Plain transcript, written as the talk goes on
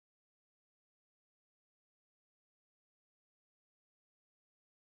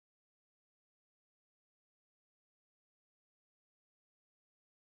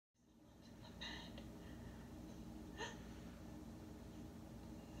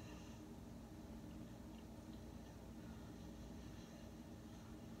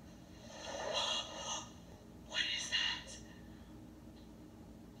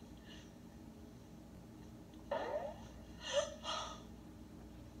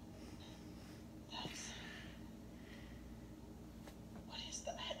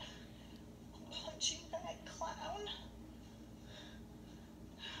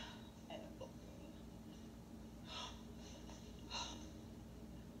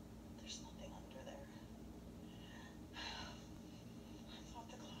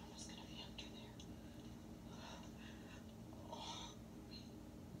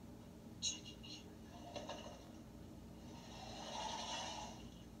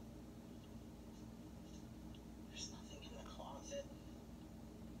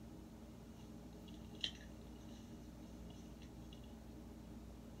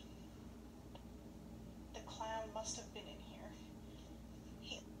must have been in here.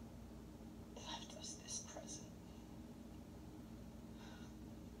 He left us this present.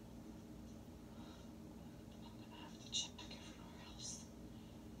 I'm gonna have to check everywhere else.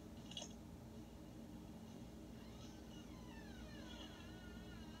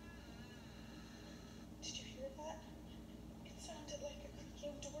 Did you hear that? It sounded like a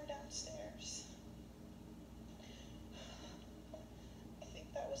creaking door downstairs. I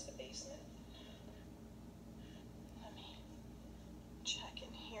think that was the basement. Let me check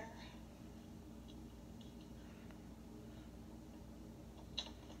in here.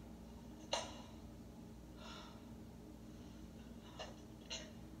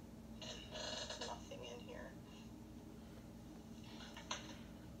 Nothing in here.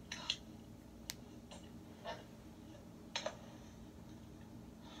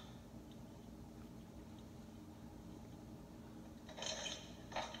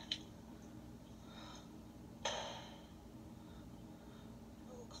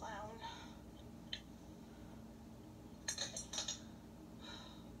 Clown.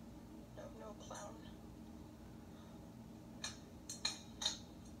 No clown.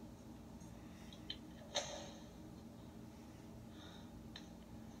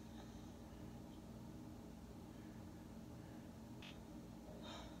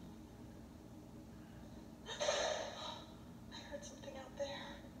 I heard something out there.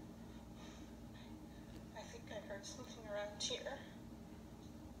 I think I heard something around here.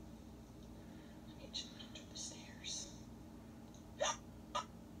 Under the stairs.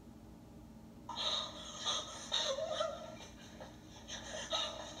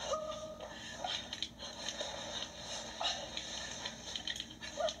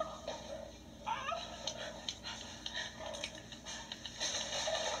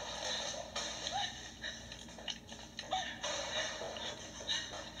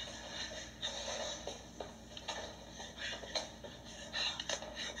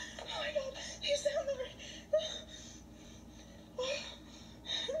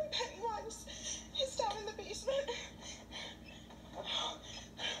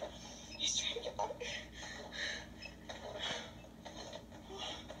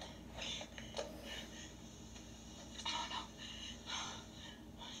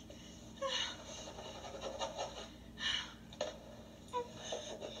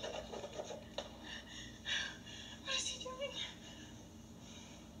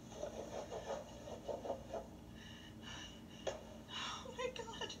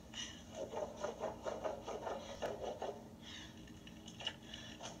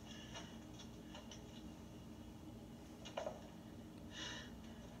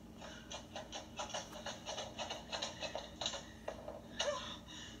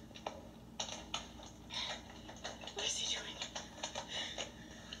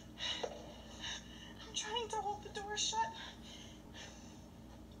 To hold the door shut.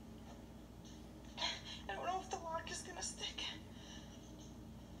 I don't know if the lock is gonna stick.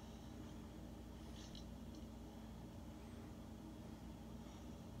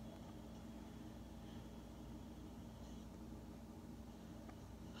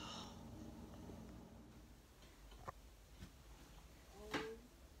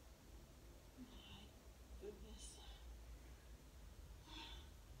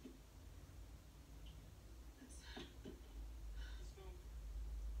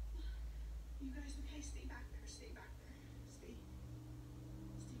 You guys okay? Stay back there. Stay back there. Stay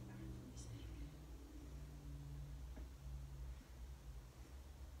back. Please stay.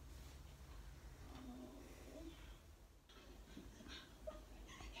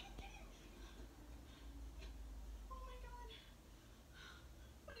 Oh my God.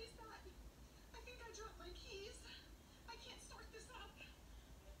 What is that? I think I dropped my keys. I can't start this up.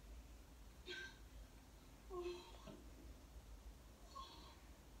 Oh.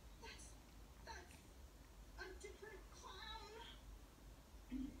 A different clown.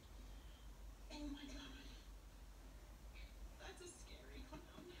 Oh my God. That's a scary clown.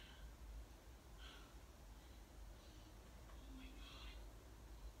 Oh my God.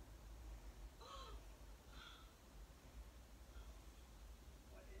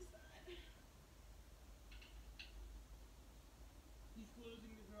 What is that? He's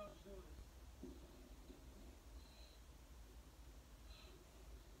closing the garage doors.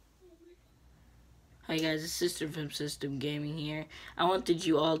 Hi guys, it's Sister from System Gaming here. I wanted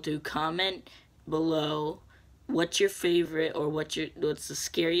you all to comment below what's your favorite or what's the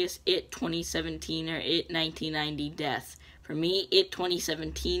scariest It 2017 or It 1990 death. For me, It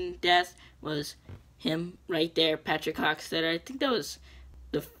 2017 death was him right there, Patrick Hockstetter. I think that was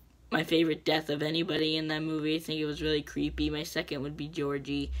my favorite death of anybody in that movie. I think it was really creepy. My second would be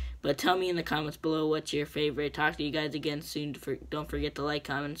Georgie. But tell me in the comments below what's your favorite. Talk to you guys again soon. Don't forget to like,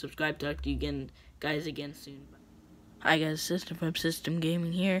 comment, and subscribe. Talk to you guys again soon. Hi guys, System from System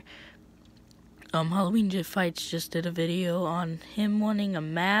Gaming here. Halloween Fights just did a video on him wanting a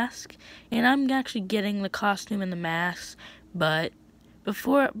mask, and I'm actually getting the costume and the mask, but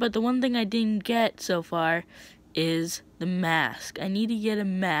the one thing I didn't get so far is the mask. I need to get a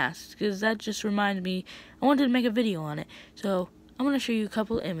mask, because that just reminds me, I wanted to make a video on it. So, I'm going to show you a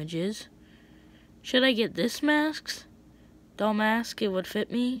couple images. Should I get this mask? Doll mask, it would fit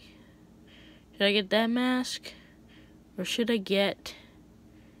me. Should I get that mask? Or should I get...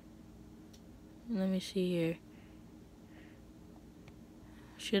 Let me see here.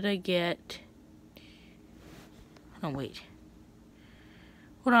 Should I get... Oh, wait.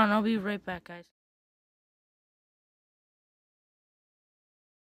 Hold on, I'll be right back, guys.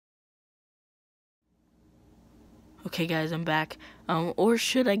 Okay, guys, I'm back. Or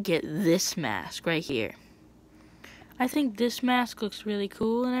should I get this mask right here? I think this mask looks really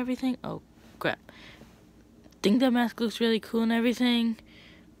cool and everything. Oh, crap. Think that mask looks really cool and everything.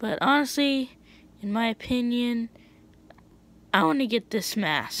 But honestly, in my opinion, I want to get this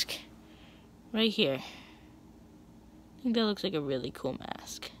mask right here. I think that looks like a really cool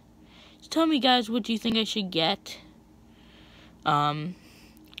mask. So tell me, guys, what do you think I should get?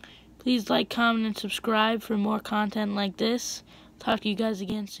 Please like, comment, and subscribe for more content like this. Talk to you guys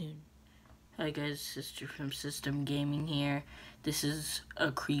again soon. Hi guys, Sister from System Gaming here. This is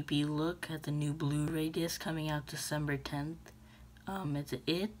a creepy look at the new Blu-ray disc coming out December 10th. It's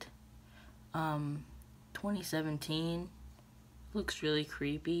It. 2017. Looks really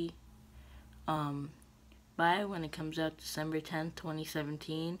creepy. Buy it when it comes out December 10th,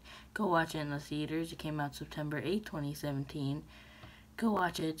 2017. Go watch it in the theaters. It came out September 8th, 2017. Go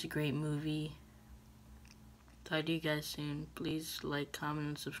watch it. It's a great movie. Talk to you guys soon. Please like, comment,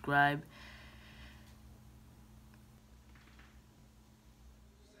 and subscribe.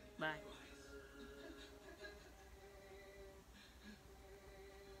 Bye.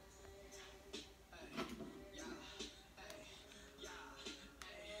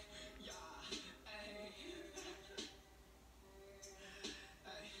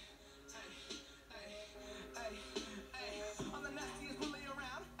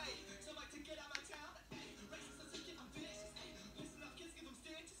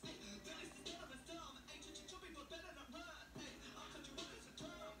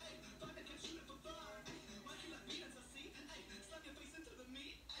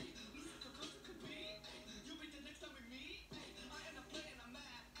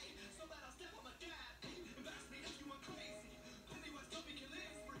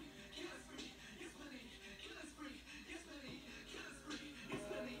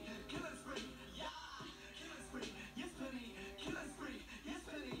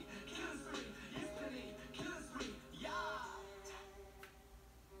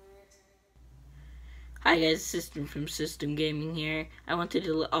 Hi guys, System from System Gaming here. I wanted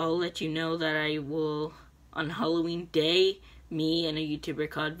to let you know that I will, on Halloween Day, me and a YouTuber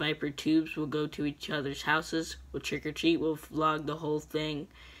called Viper Tubes will go to each other's houses. We'll trick or treat. We'll vlog the whole thing.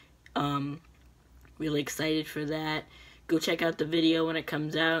 Really excited for that. Go check out the video when it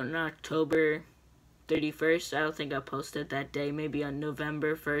comes out on October 31st. I don't think I'll post it that day. Maybe on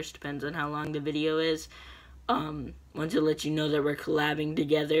November 1st. Depends on how long the video is. Want to let you know that we're collabing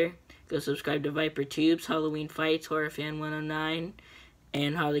together. Go subscribe to Viper Tubes, Halloween Fights, Horror Fan 109,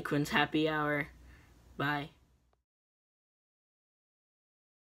 and Harley Quinn's Happy Hour. Bye.